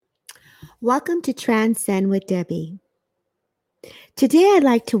Welcome to Transcend with Debbie. Today I'd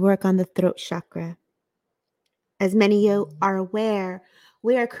like to work on the throat chakra. As many of you are aware,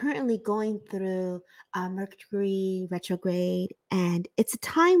 we are currently going through Mercury retrograde, and it's a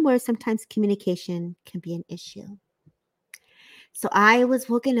time where sometimes communication can be an issue. So I was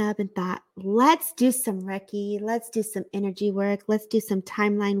woken up and thought, let's do some Reiki, let's do some energy work, let's do some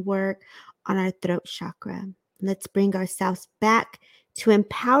timeline work on our throat chakra. Let's bring ourselves back to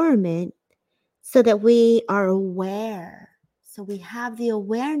empowerment so that we are aware. So we have the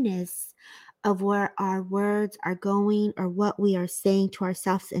awareness of where our words are going or what we are saying to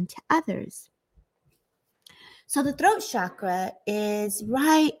ourselves and to others. So the throat chakra is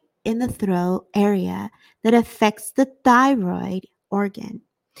right in the throat area that affects the thyroid organ.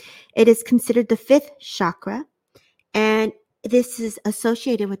 It is considered the fifth chakra, and this is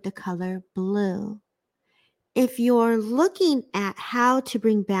associated with the color blue. If you're looking at how to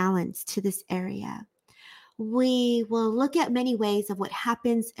bring balance to this area, we will look at many ways of what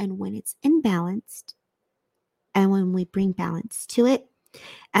happens and when it's imbalanced and when we bring balance to it.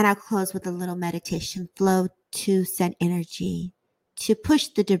 And I'll close with a little meditation flow to send energy to push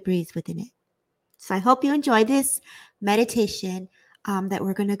the debris within it. So I hope you enjoy this meditation that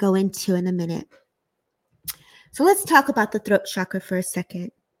we're going to go into in a minute. So let's talk about the throat chakra for a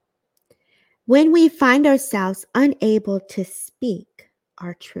second. When we find ourselves unable to speak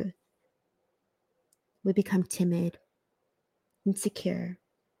our truth, we become timid, insecure.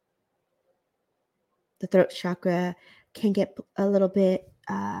 The throat chakra can get a little bit,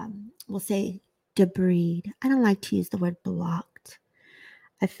 we'll say, debris. I don't like to use the word blocked.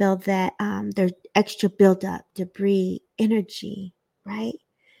 I feel that there's extra buildup, debris, energy, right?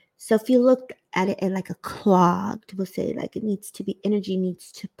 So if you look at it like a clogged, we'll say like it needs to be, energy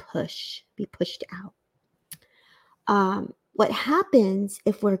needs to be pushed out. What happens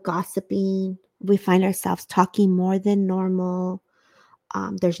if we're gossiping, we find ourselves talking more than normal,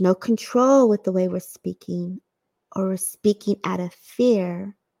 there's no control with the way we're speaking, or we're speaking out of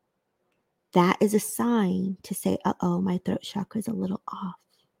fear, that is a sign to say, uh-oh, my throat chakra is a little off,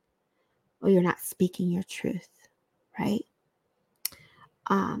 or you're not speaking your truth, right?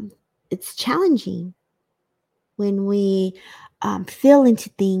 It's challenging when we feel into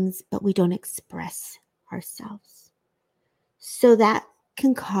things, but we don't express ourselves. So that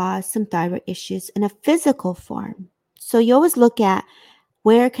can cause some thyroid issues in a physical form. So you always look at,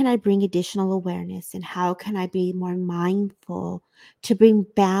 where can I bring additional awareness and how can I be more mindful to bring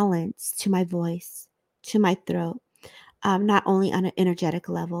balance to my voice, to my throat? Not only on an energetic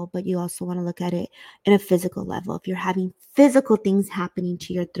level, but you also want to look at it in a physical level. If you're having physical things happening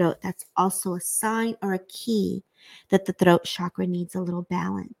to your throat, that's also a sign or a key that the throat chakra needs a little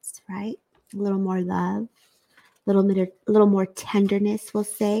balance, right? A little more love, a little more tenderness, we'll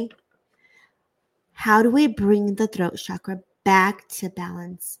say. How do we bring the throat chakra back to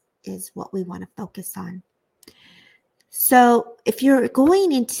balance is what we want to focus on. So if you're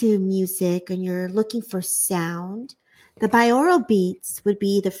going into music and you're looking for sound, the binaural beats would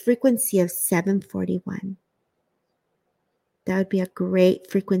be the frequency of 741. That would be a great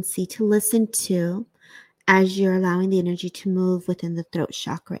frequency to listen to as you're allowing the energy to move within the throat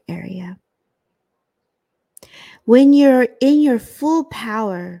chakra area. When you're in your full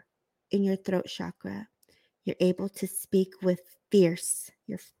power in your throat chakra, you're able to speak with fierce.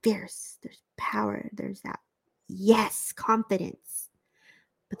 You're fierce. There's power. There's that, yes, confidence.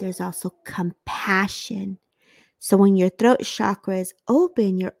 But there's also compassion. So when your throat chakra is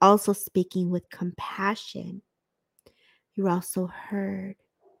open, you're also speaking with compassion. You're also heard.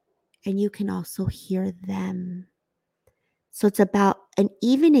 And you can also hear them. So it's about an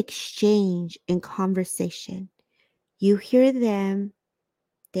even exchange in conversation. You hear them.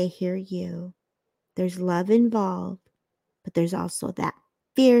 They hear you. There's love involved. But there's also that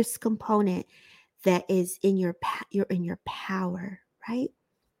fierce component that is in you're in your power, right?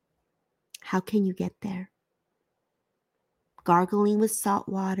 How can you get there? Gargling with salt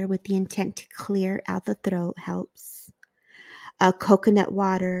water with the intent to clear out the throat helps. Coconut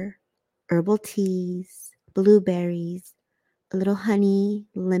water, herbal teas, blueberries, a little honey,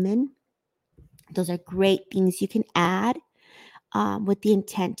 lemon. Those are great things you can add with the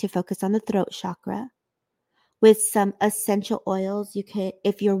intent to focus on the throat chakra. With some essential oils, you can,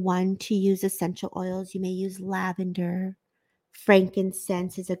 if you're one to use essential oils, you may use lavender.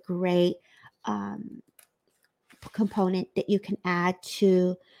 Frankincense is a great component that you can add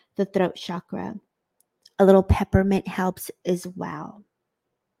to the throat chakra. A little peppermint helps as well.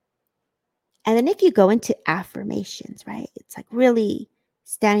 And then if you go into affirmations, right, it's like really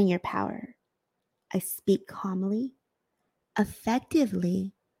stand in your power. I speak calmly,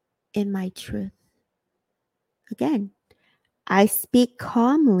 effectively, in my truth. Again, I speak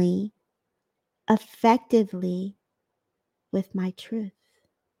calmly, effectively with my truth.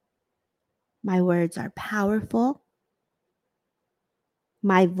 My words are powerful.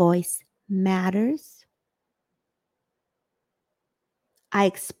 My voice matters. I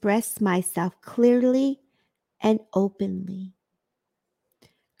express myself clearly and openly.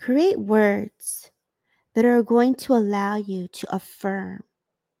 Create words that are going to allow you to affirm,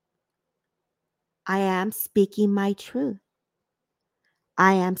 I am speaking my truth.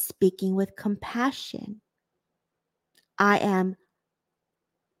 I am speaking with compassion. I am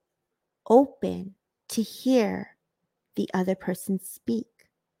open to hear the other person speak.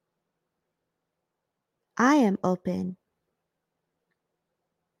 I am open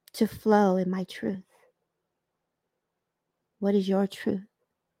to flow in my truth. What is your truth?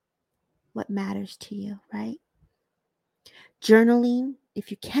 What matters to you, right? Journaling,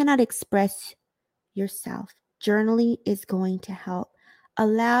 if you cannot express yourself, journaling is going to help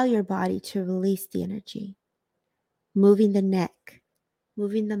allow your body to release the energy. Moving the neck,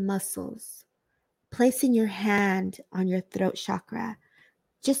 moving the muscles, placing your hand on your throat chakra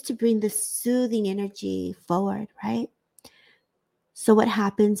just to bring the soothing energy forward, right? So what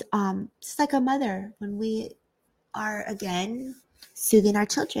happens, just like a mother, when we are, again, soothing our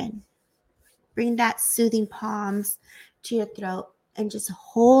children, bring that soothing palms to your throat and just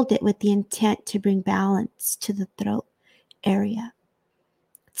hold it with the intent to bring balance to the throat area.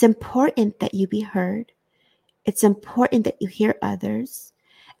 It's important that you be heard. It's important that you hear others.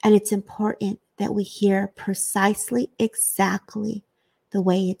 And it's important that we hear precisely, exactly the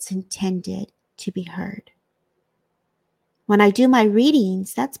way it's intended to be heard. When I do my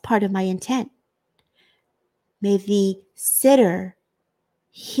readings, that's part of my intent. May the sitter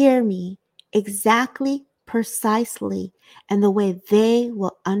hear me exactly, precisely, and the way they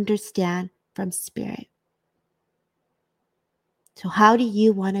will understand from spirit. So how do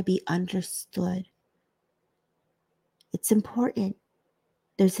you want to be understood? It's important.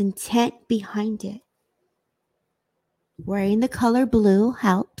 There's intent behind it. Wearing the color blue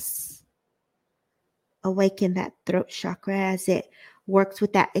helps awaken that throat chakra as it works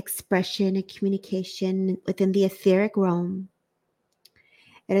with that expression and communication within the etheric realm.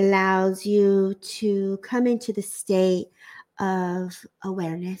 It allows you to come into the state of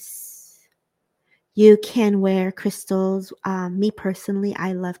awareness. You can wear crystals. Me personally,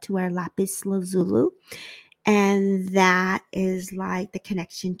 I love to wear lapis lazuli. And that is like the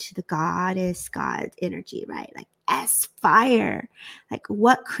connection to the goddess, God energy, right? Like as fire. Like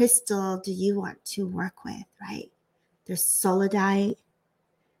what crystal do you want to work with, right? There's solidite.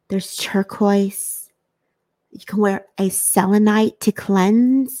 There's turquoise. You can wear a selenite to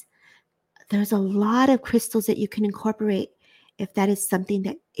cleanse. There's a lot of crystals that you can incorporate if that is something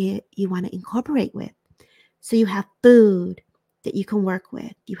that you want to incorporate with. So you have food that you can work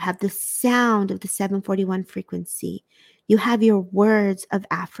with. You have the sound of the 741 frequency. You have your words of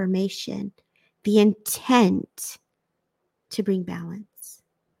affirmation, the intent to bring balance.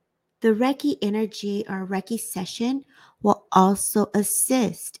 The Reiki energy or Reiki session will also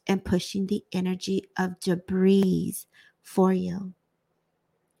assist in pushing the energy of debris for you.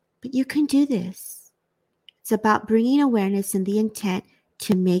 But you can do this. It's about bringing awareness and the intent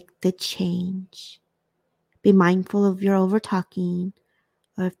to make the change. Be mindful of your over talking,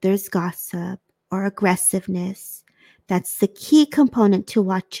 or if there's gossip or aggressiveness. That's the key component to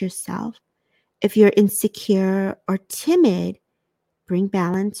watch yourself. If you're insecure or timid, bring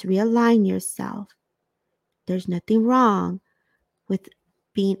balance, realign yourself. There's nothing wrong with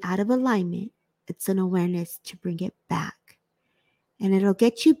being out of alignment. It's an awareness to bring it back. And it'll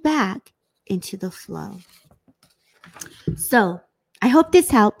get you back into the flow. So I hope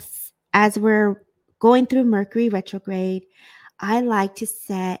this helps. As we're going through Mercury retrograde, I like to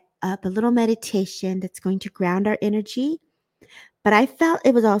set up a little meditation that's going to ground our energy. But I felt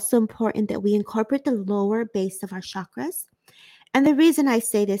it was also important that we incorporate the lower base of our chakras. And the reason I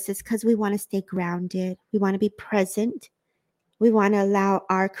say this is because we want to stay grounded. We want to be present. We want to allow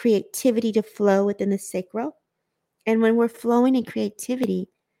our creativity to flow within the sacral. And when we're flowing in creativity,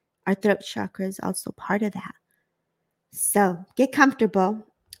 our throat chakra is also part of that. So get comfortable.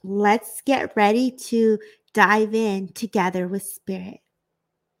 Let's get ready to dive in together with spirit.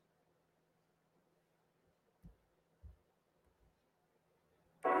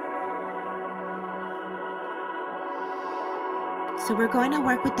 So we're going to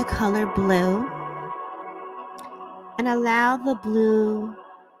work with the color blue and allow the blue,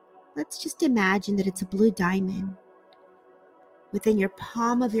 let's just imagine that it's a blue diamond within your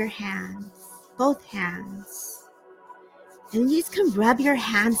palm of your hands, both hands. And you just can rub your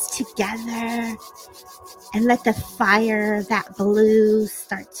hands together and let the fire, that blue,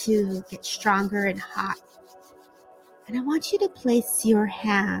 start to get stronger and hot. And I want you to place your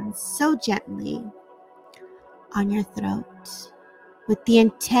hands so gently on your throat with the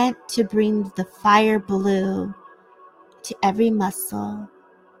intent to bring the fire blue to every muscle,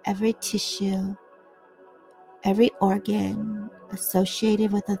 every tissue, every organ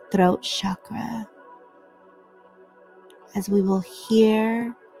associated with the throat chakra, as we will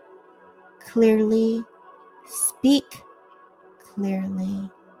hear clearly, speak clearly,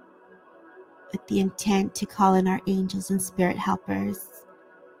 with the intent to call in our angels and spirit helpers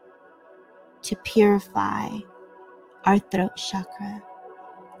to purify our throat chakra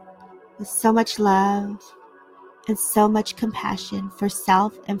with so much love and so much compassion for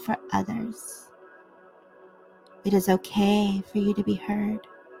self and for others. It is okay for you to be heard.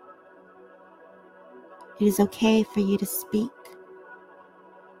 It is okay for you to speak.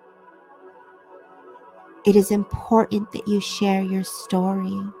 It is important that you share your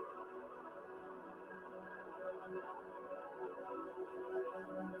story.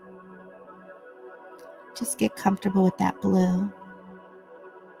 Just get comfortable with that blue.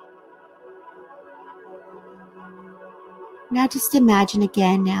 Now just imagine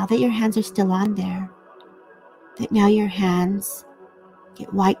again, now that your hands are still on there, that now your hands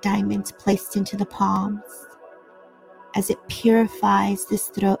get white diamonds placed into the palms as it purifies this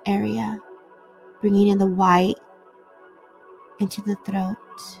throat area, bringing in the white into the throat.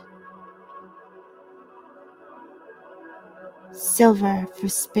 Silver for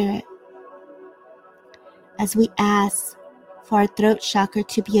spirit, as we ask for our throat chakra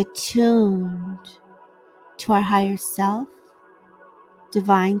to be attuned to our higher self,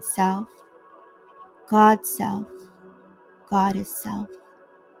 divine self, God self, Goddess self,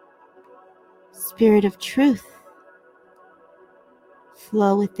 Spirit of truth,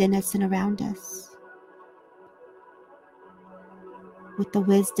 flow within us and around us with the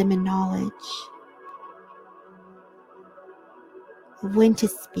wisdom and knowledge of when to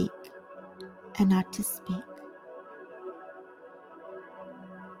speak and not to speak,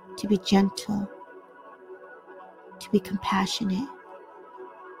 to be gentle, to be compassionate,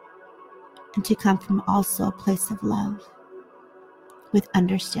 and to come from also a place of love with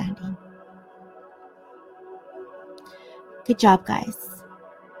understanding. Good job, guys.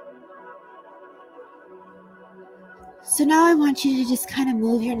 So now I want you to just kind of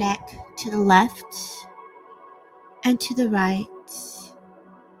move your neck to the left and to the right.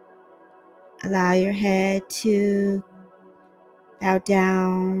 Allow your head to bow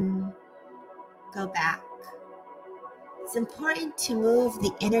down, go back. It's important to move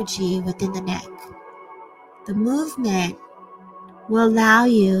the energy within the neck. The movement will allow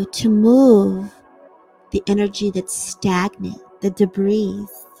you to move the energy that's stagnant, the debris.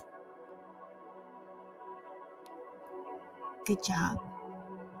 Good job.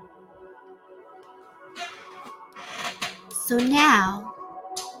 So now,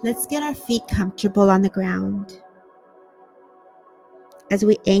 let's get our feet comfortable on the ground as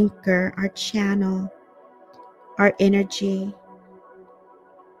we anchor our channel, our energy,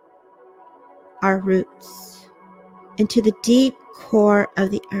 our roots into the deep core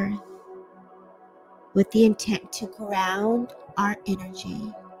of the earth with the intent to ground our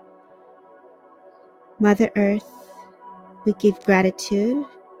energy. Mother Earth, we give gratitude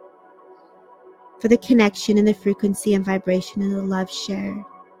for the connection and the frequency and vibration of the love shared.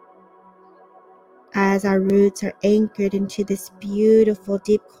 As our roots are anchored into this beautiful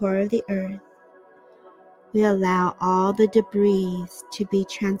deep core of the earth, we allow all the debris to be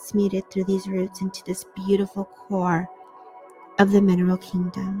transmuted through these roots into this beautiful core of the mineral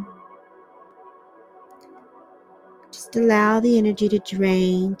kingdom. Just allow the energy to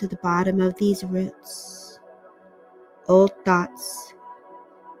drain to the bottom of these roots. Old thoughts,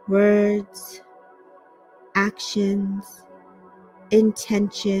 words, actions,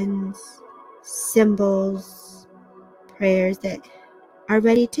 intentions, symbols, prayers that are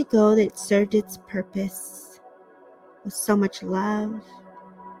ready to go, that served its purpose with so much love,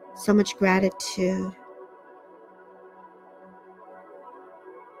 so much gratitude.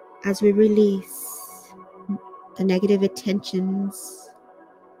 As we release the negative intentions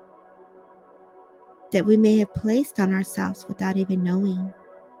that we may have placed on ourselves without even knowing.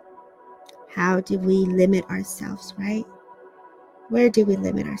 How do we limit ourselves, right? Where do we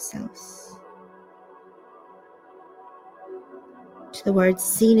limit ourselves? To the words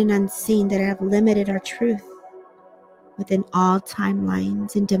seen and unseen that have limited our truth within all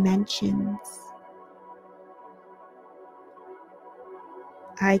timelines and dimensions.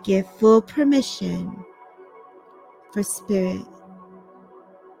 I give full permission for spirit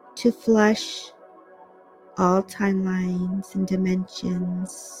to flush all timelines and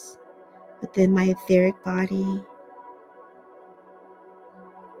dimensions within my etheric body,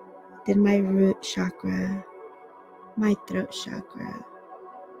 within my root chakra, my throat chakra,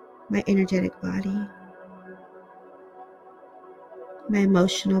 my energetic body, my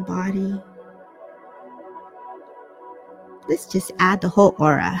emotional body. Let's just add the whole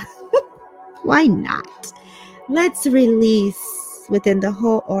aura. Why not? Let's release within the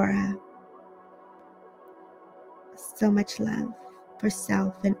whole aura so much love for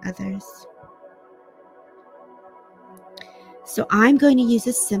self and others. So I'm going to use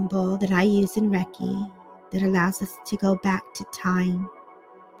a symbol that I use in Reiki that allows us to go back to time,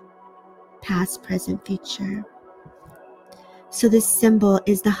 past, present, future. So this symbol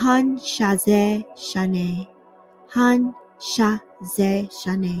is the Han Sha Ze Shane. Han Sha Ze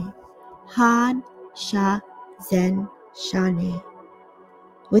Shane. Han Sha Zen Shane.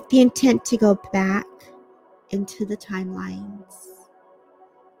 With the intent to go back into the timelines,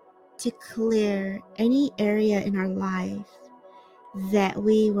 to clear any area in our life that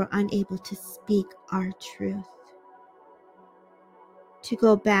we were unable to speak our truth, to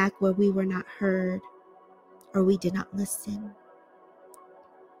go back where we were not heard or we did not listen.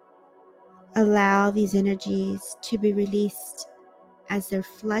 Allow these energies to be released as they're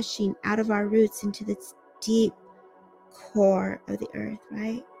flushing out of our roots into this deep core of the earth,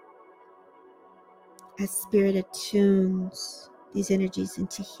 right? As spirit attunes these energies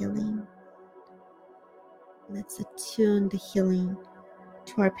into healing, let's attune the healing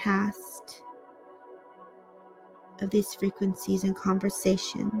to our past of these frequencies and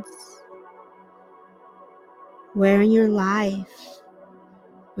conversations. Where in your life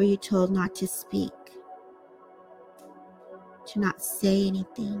were you told not to speak, to not say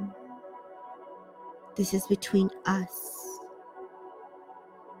anything? This is between us.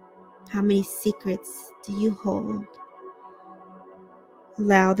 How many secrets do you hold?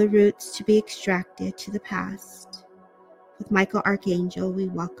 Allow the roots to be extracted to the past. With Michael Archangel, we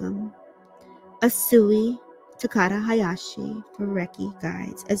welcome Asui Takada Hayashi for Reiki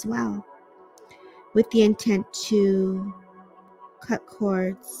guides as well, with the intent to cut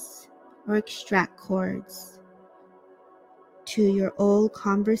cords or extract cords to your old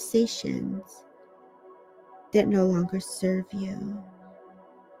conversations that no longer serve you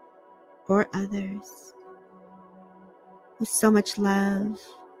or others. With so much love,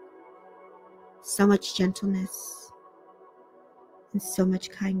 so much gentleness, and so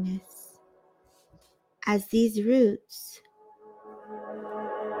much kindness. As these roots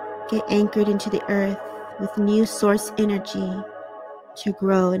get anchored into the earth with new source energy to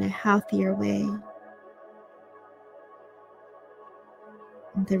grow in a healthier way,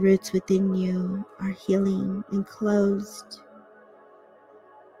 and the roots within you are healing and closed.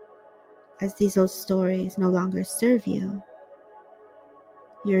 As these old stories no longer serve you,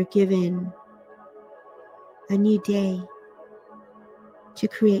 you're given a new day to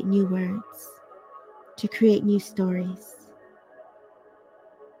create new words, to create new stories.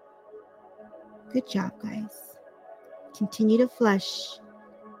 Good job, guys. Continue to flush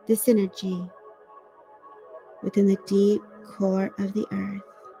this energy within the deep core of the earth.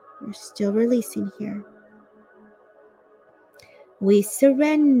 We're still releasing here. We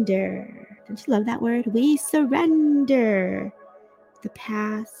surrender. Don't you love that word? We surrender the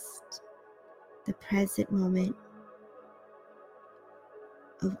past, the present moment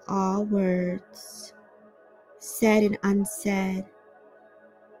of all words, said and unsaid,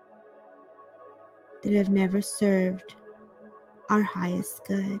 that have never served our highest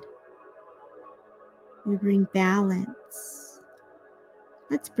good. We bring balance.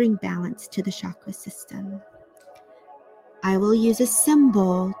 Let's bring balance to the chakra system. I will use a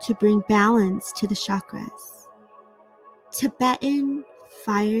symbol to bring balance to the chakras. Tibetan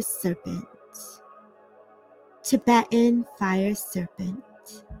fire serpent. Tibetan fire serpent.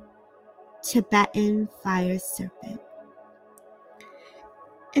 Tibetan fire serpent.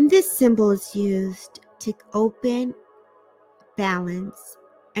 And this symbol is used to open, balance,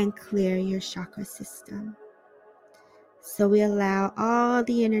 and clear your chakra system. So we allow all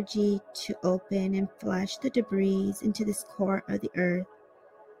the energy to open and flush the debris into this core of the earth.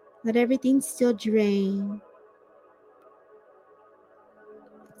 Let everything still drain.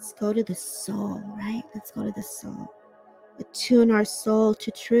 Let's go to the soul, right? Let's go to the soul. Attune our soul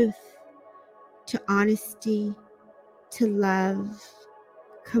to truth, to honesty, to love,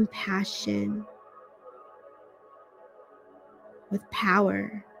 compassion, with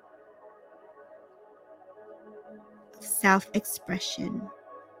power, self-expression.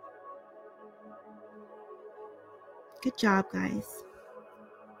 Good job, guys.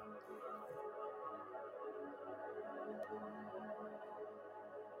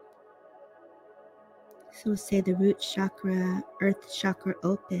 So say the root chakra, earth chakra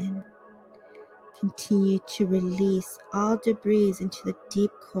open. Continue to release all debris into the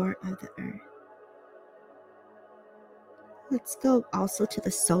deep core of the earth. Let's go also to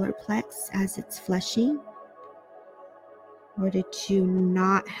the solar plex as it's flushing. In order to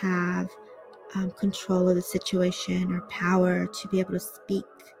not have control of the situation or power to be able to speak,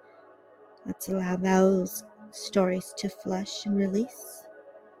 let's allow those stories to flush and release.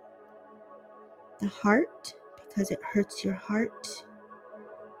 The heart, because it hurts your heart,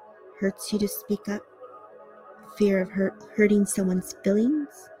 hurts you to speak up. Fear of hurting someone's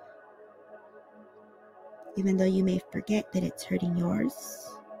feelings, even though you may forget that it's hurting yours.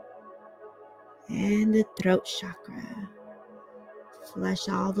 And the throat chakra. Flush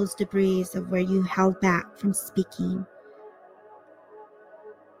all those debris of where you held back from speaking.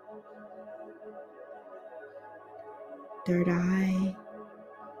 Third eye,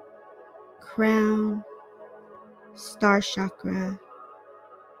 crown, star chakra,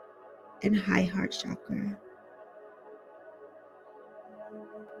 and high heart chakra.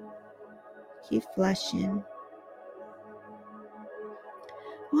 Keep flushing.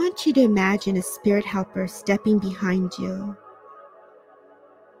 I want you to imagine a spirit helper stepping behind you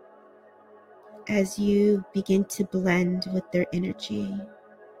as you begin to blend with their energy.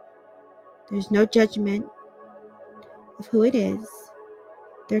 There's no judgment of who it is.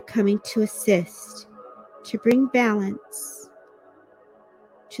 They're coming to assist, to bring balance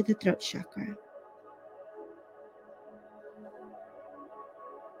to the throat chakra.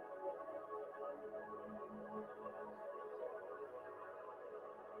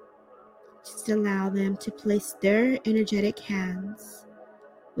 Just allow them to place their energetic hands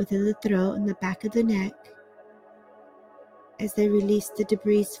within the throat and the back of the neck as they release the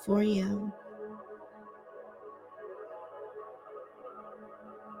debris for you.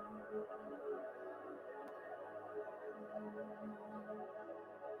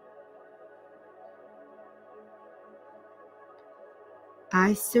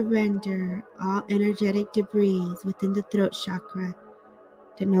 I surrender all energetic debris within the throat chakra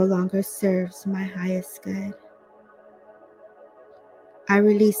that no longer serves my highest good. I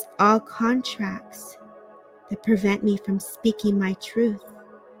release all contracts that prevent me from speaking my truth.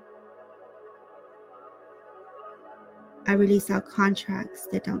 I release all contracts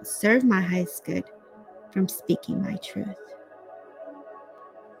that don't serve my highest good from speaking my truth.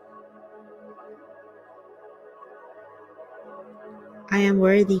 I am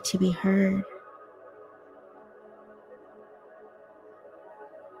worthy to be heard.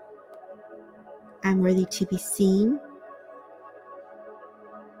 I'm worthy to be seen.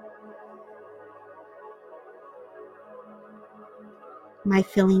 My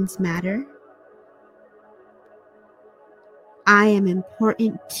feelings matter. I am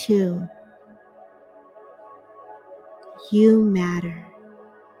important too. You matter.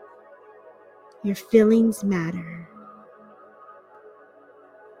 Your feelings matter.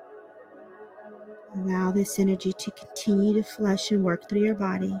 Allow this energy to continue to flush and work through your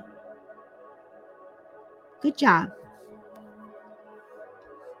body. Good job.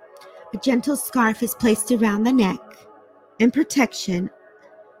 A gentle scarf is placed around the neck in protection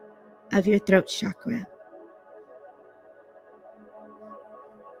of your throat chakra.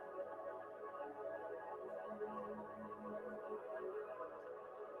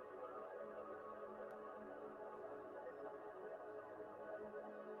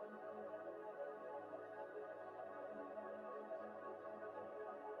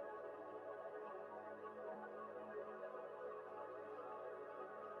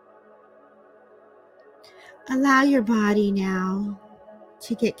 Allow your body now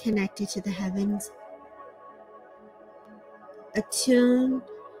to get connected to the heavens. Attune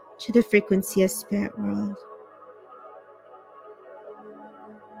to the frequency of spirit world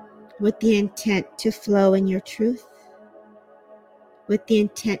with the intent to flow in your truth, with the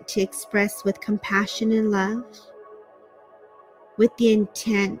intent to express with compassion and love, with the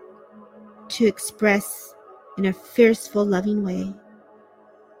intent to express in a fierceful, loving way,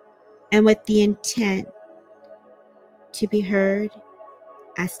 and with the intent to be heard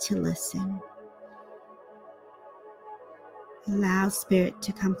as to listen. Allow spirit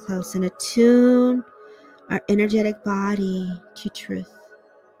to come close and attune our energetic body to truth.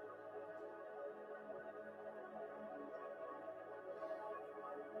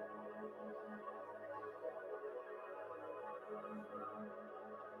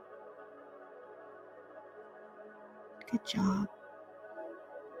 Good job.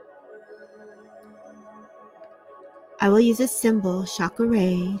 I will use a symbol, chakra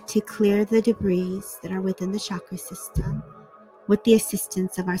ray, to clear the debris that are within the chakra system with the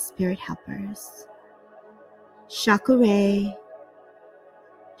assistance of our spirit helpers. Chakra ray,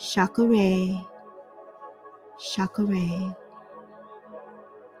 chakra ray, chakra ray.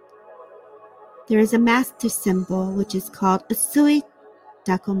 There is a master symbol which is called Usui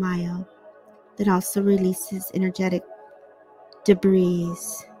Dakomayo that also releases energetic debris.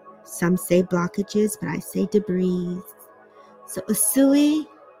 Some say blockages, but I say debris. So Usui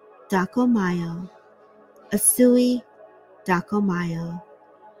Dakomayo, Usui Dakomayo,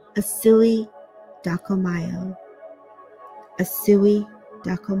 Usui Dakomayo, Usui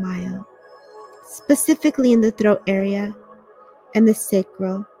Dakomayo. Specifically in the throat area and the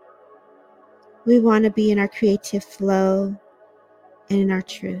sacral, we want to be in our creative flow and in our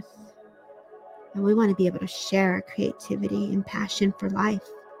truth. And we want to be able to share our creativity and passion for life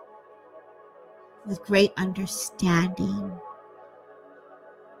with great understanding.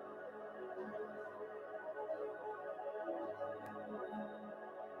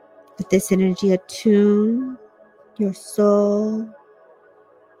 With this energy, attune your soul,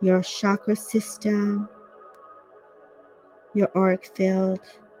 your chakra system, your auric field.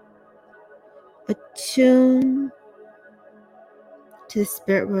 Attune to the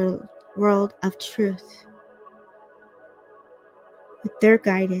spirit world of truth with their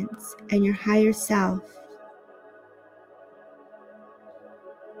guidance and your higher self.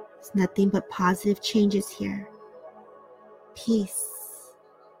 It's nothing but positive changes here. Peace.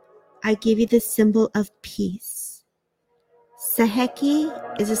 I give you the symbol of peace.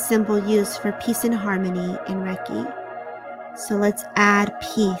 Saheki is a symbol used for peace and harmony in Reiki. So let's add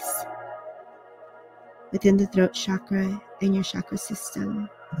peace within the throat chakra and your chakra system.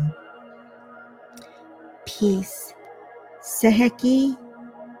 Peace. Saheki,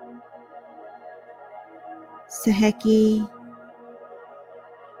 Saheki,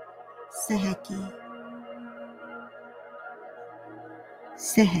 Saheki,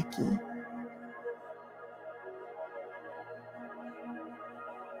 Saheki.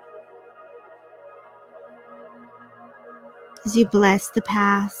 As you bless the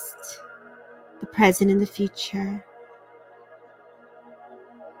past, the present, and the future,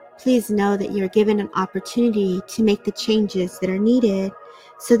 please know that you're given an opportunity to make the changes that are needed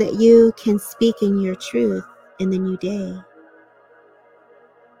so that you can speak in your truth in the new day.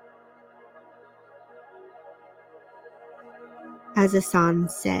 As the song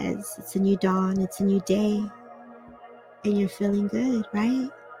says, it's a new dawn, it's a new day, and you're feeling good,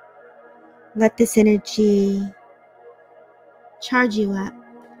 right? Let this energy charge you up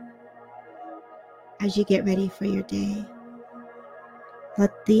as you get ready for your day.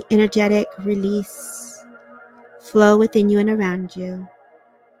 Let the energetic release flow within you and around you,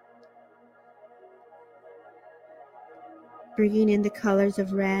 bringing in the colors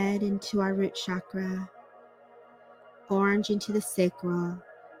of red into our root chakra, orange into the sacral,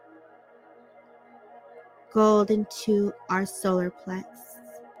 gold into our solar plex,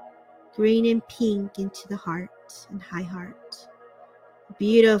 green and pink into the heart and high heart,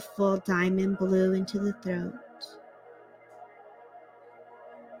 beautiful diamond blue into the throat,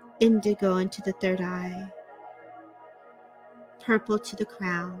 indigo into the third eye, purple to the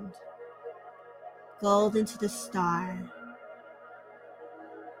crown, gold into the star.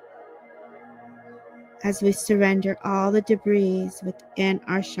 As we surrender all the debris within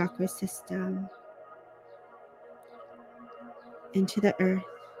our chakra system into the earth,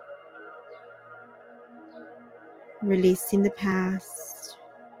 releasing the past,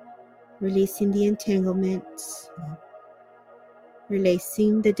 releasing the entanglements,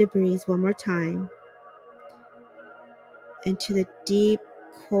 releasing the debris one more time into the deep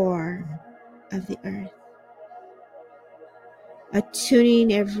core of the earth,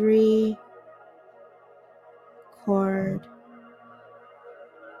 attuning every cord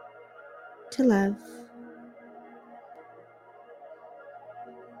to love,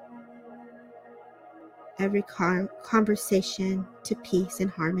 every conversation to peace and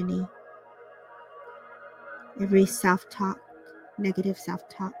harmony, every self-talk, negative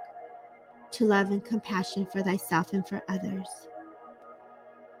self-talk, to love and compassion for thyself and for others.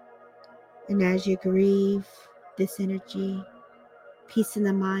 And as you grieve this energy, peace in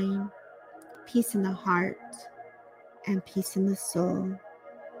the mind, peace in the heart, and peace in the soul.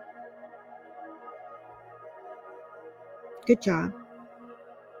 Good job.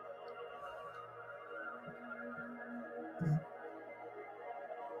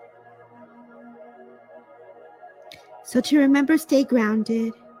 So to remember, stay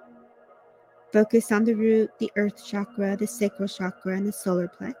grounded. Focus on the root, the earth chakra, the sacral chakra, and the solar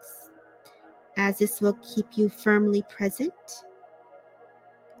plex. as this will keep you firmly present.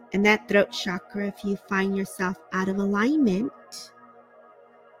 And that throat chakra, if you find yourself out of alignment,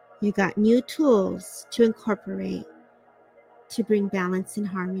 you got new tools to incorporate to bring balance and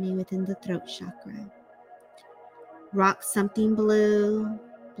harmony within the throat chakra. Rock something blue,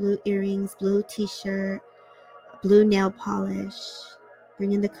 blue earrings, blue t-shirt, blue nail polish.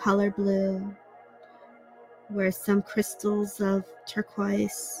 Bring in the color blue. Wear some crystals of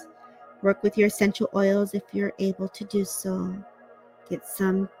turquoise. Work with your essential oils if you're able to do so. Get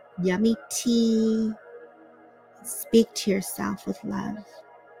some yummy tea. Speak to yourself with love,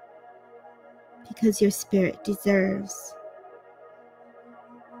 because your spirit deserves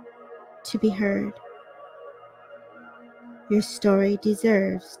to be heard. Your story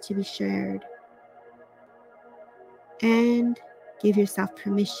deserves to be shared. And give yourself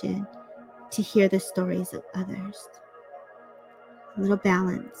permission to hear the stories of others. A little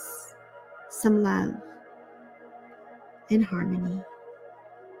balance, some love, and harmony.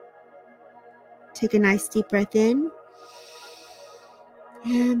 Take a nice deep breath in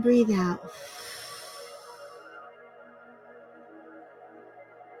and breathe out.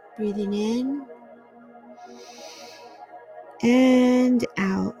 Breathing in and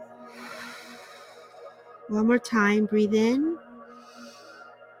out. One more time, breathe in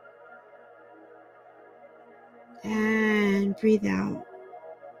and breathe out,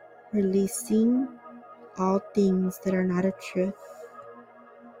 releasing all things that are not of truth.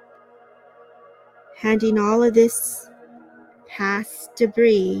 Handing all of this past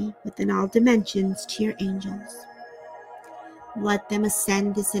debris within all dimensions to your angels. Let them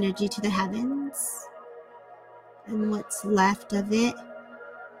ascend this energy to the heavens, and what's left of it,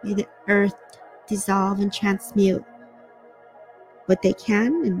 may the earth dissolve and transmute what they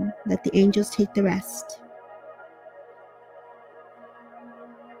can, and let the angels take the rest.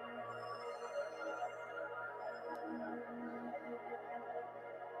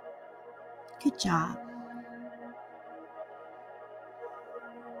 Good job.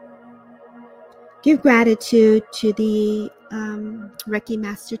 Give gratitude to the Reiki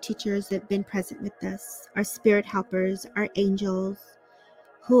master teachers that have been present with us, our spirit helpers, our angels,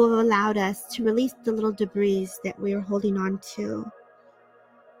 who have allowed us to release the little debris that we are holding on to,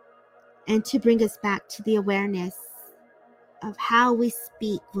 and to bring us back to the awareness of how we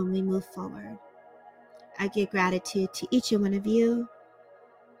speak when we move forward. I give gratitude to each and one of you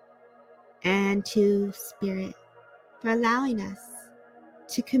and to Spirit for allowing us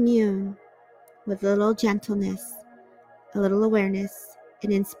to commune with a little gentleness, a little awareness,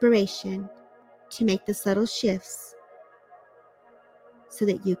 and inspiration to make the subtle shifts so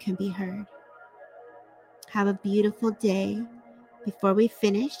that you can be heard. Have a beautiful day. Before we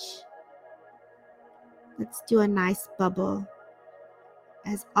finish, let's do a nice bubble,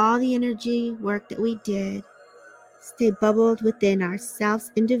 as all the energy work that we did stay bubbled within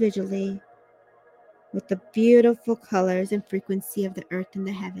ourselves individually with the beautiful colors and frequency of the earth and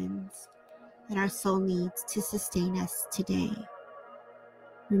the heavens that our soul needs to sustain us today.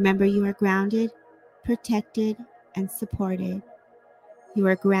 Remember, you are grounded, protected, and supported. You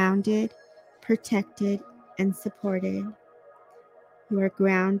are grounded, protected, and supported. You are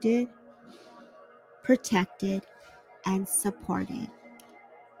grounded, protected, and supported.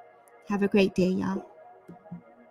 Have a great day, y'all.